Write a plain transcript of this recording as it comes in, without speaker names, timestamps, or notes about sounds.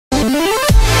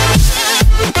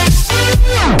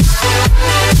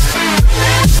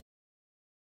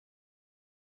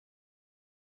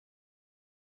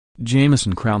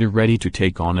Jamison Crowder ready to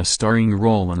take on a starring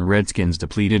role in Redskins'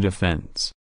 depleted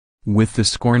offense. With the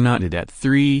score knotted at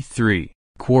 3-3,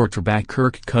 quarterback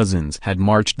Kirk Cousins had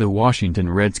marched the Washington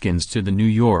Redskins to the New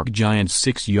York Giants'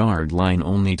 6-yard line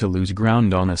only to lose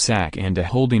ground on a sack and a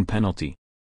holding penalty.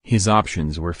 His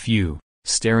options were few,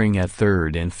 staring at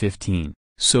 3rd and 15,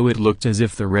 so it looked as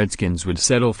if the Redskins would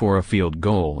settle for a field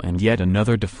goal and yet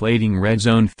another deflating red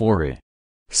zone foray.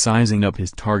 Sizing up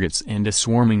his targets and a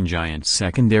swarming Giants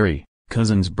secondary,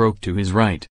 Cousins broke to his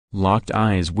right, locked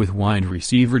eyes with wide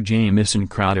receiver Jamison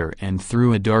Crowder and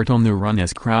threw a dart on the run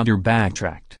as Crowder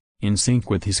backtracked, in sync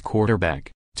with his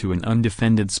quarterback, to an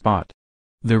undefended spot.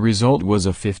 The result was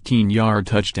a 15-yard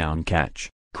touchdown catch,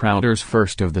 Crowder's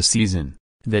first of the season,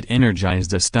 that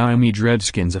energized a stymied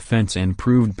Redskins offense and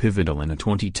proved pivotal in a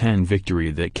 2010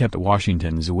 victory that kept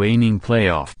Washington's waning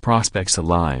playoff prospects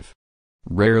alive.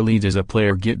 "Rarely does a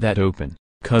player get that open,"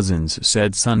 Cousins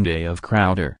said Sunday of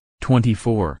Crowder,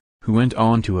 24, who went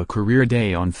on to a career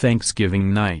day on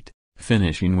Thanksgiving night,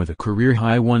 finishing with a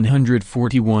career-high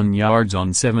 141 yards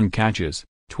on 7 catches,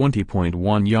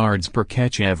 20.1 yards per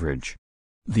catch average.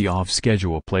 The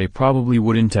off-schedule play probably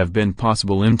wouldn't have been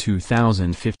possible in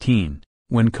 2015,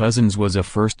 when Cousins was a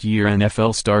first-year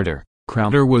NFL starter.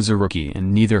 Crowder was a rookie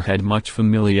and neither had much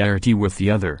familiarity with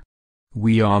the other.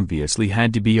 "We obviously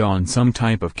had to be on some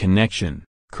type of connection,"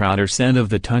 Crowder said of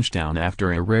the touchdown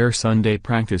after a rare Sunday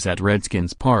practice at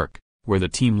Redskins Park, where the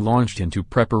team launched into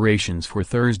preparations for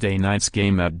Thursday night's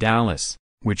game at Dallas,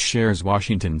 which shares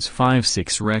Washington's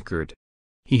 5-6 record.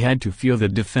 "He had to feel the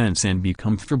defense and be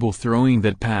comfortable throwing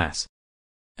that pass."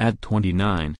 At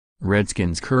 29,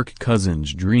 Redskins Kirk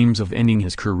Cousins dreams of ending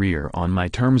his career on my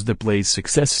terms. The play's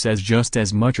success says just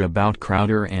as much about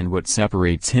Crowder and what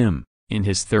separates him, in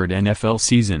his 3rd NFL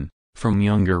season, from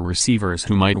younger receivers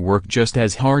who might work just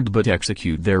as hard but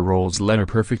execute their roles letter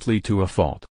perfectly to a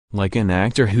fault, like an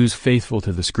actor who's faithful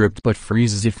to the script but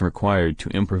freezes if required to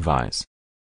improvise.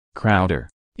 Crowder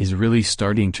is really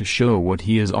starting to show what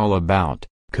he is all about,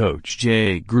 Coach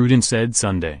Jay Gruden said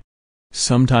Sunday.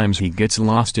 "Sometimes he gets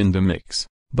lost in the mix,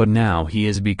 but now he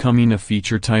is becoming a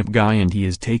feature-type guy and he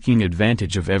is taking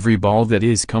advantage of every ball that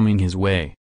is coming his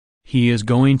way. He is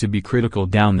going to be critical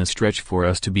down the stretch for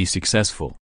us to be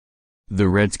successful." The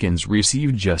Redskins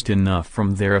received just enough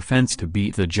from their offense to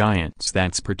beat the Giants.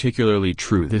 That's particularly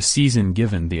true this season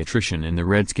given the attrition in the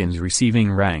Redskins'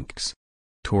 receiving ranks.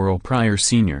 Terrell Pryor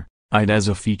Sr., eyed as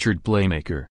a featured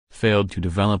playmaker, failed to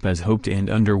develop as hoped and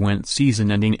underwent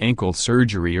season-ending ankle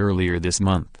surgery earlier this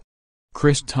month.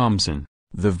 Chris Thompson,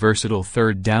 the versatile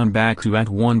third-down back who at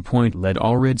one point led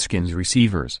all Redskins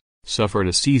receivers, suffered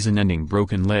a season-ending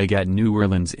broken leg at New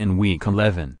Orleans in Week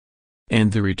 11.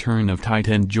 And the return of tight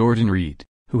end Jordan Reed,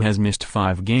 who has missed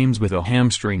 5 games with a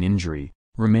hamstring injury,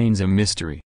 remains a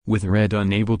mystery, with Red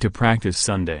unable to practice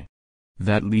Sunday.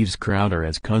 That leaves Crowder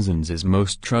as Cousins'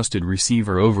 most trusted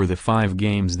receiver over the 5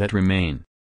 games that remain.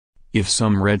 If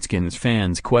some Redskins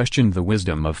fans questioned the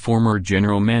wisdom of former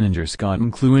general manager Scott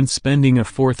McCloughan spending a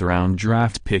 4th-round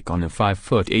draft pick on a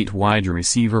 5'8" wide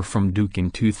receiver from Duke in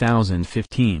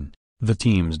 2015, the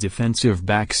team's defensive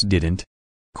backs didn't.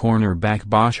 Cornerback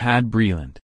Bashad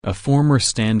Breeland, a former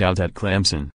standout at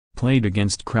Clemson, played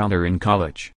against Crowder in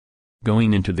college.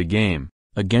 "Going into the game,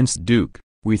 against Duke,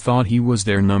 we thought he was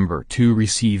their number 2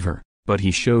 receiver, but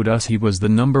he showed us he was the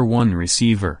number 1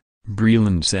 receiver,"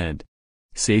 Breeland said.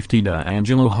 Safety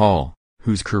DeAngelo Hall,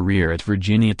 whose career at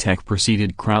Virginia Tech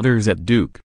preceded Crowder's at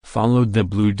Duke, followed the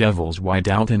Blue Devils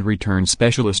wideout and return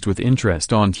specialist with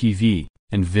interest on TV,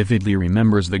 and vividly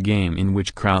remembers the game in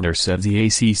which Crowder set the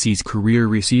ACC's career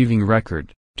receiving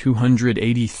record,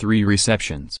 283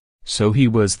 receptions, so he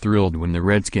was thrilled when the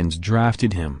Redskins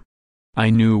drafted him. "I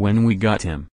knew when we got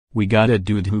him, we got a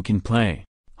dude who can play,"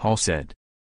 Hall said.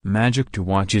 Magic to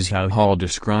watch is how Hall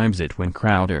describes it when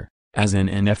Crowder, as an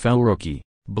NFL rookie,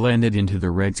 blended into the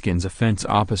Redskins' offense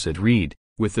opposite Reed,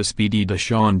 with the speedy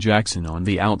Deshaun Jackson on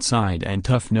the outside and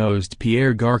tough-nosed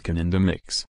Pierre Garcon in the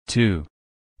mix, too.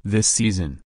 This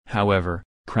season, however,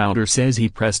 Crowder says he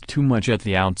pressed too much at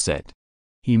the outset.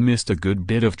 He missed a good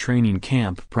bit of training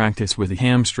camp practice with a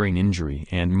hamstring injury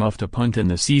and muffed a punt in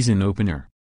the season opener.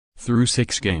 Through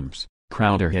 6 games,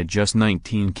 Crowder had just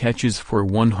 19 catches for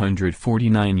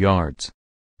 149 yards.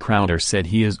 Crowder said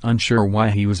he is unsure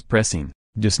why he was pressing,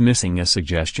 dismissing a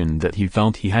suggestion that he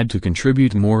felt he had to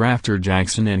contribute more after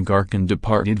Jackson and Garcon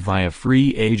departed via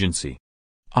free agency.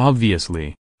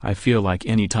 "Obviously, I feel like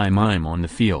any time I'm on the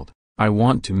field, I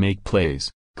want to make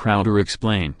plays," Crowder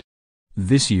explained.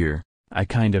 "This year, I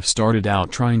kind of started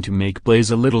out trying to make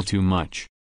plays a little too much."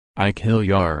 Ike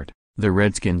Hilliard, the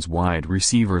Redskins wide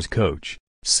receivers coach,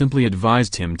 simply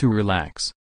advised him to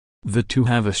relax. The two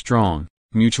have a strong,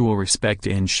 mutual respect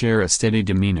and share a steady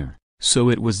demeanor, so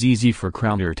it was easy for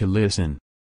Crowder to listen.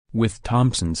 With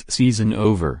Thompson's season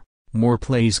over, more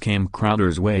plays came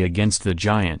Crowder's way against the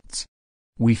Giants.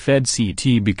 We fed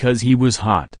CT because he was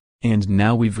hot, and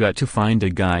now we've got to find a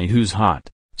guy who's hot,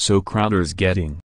 so Crowder's getting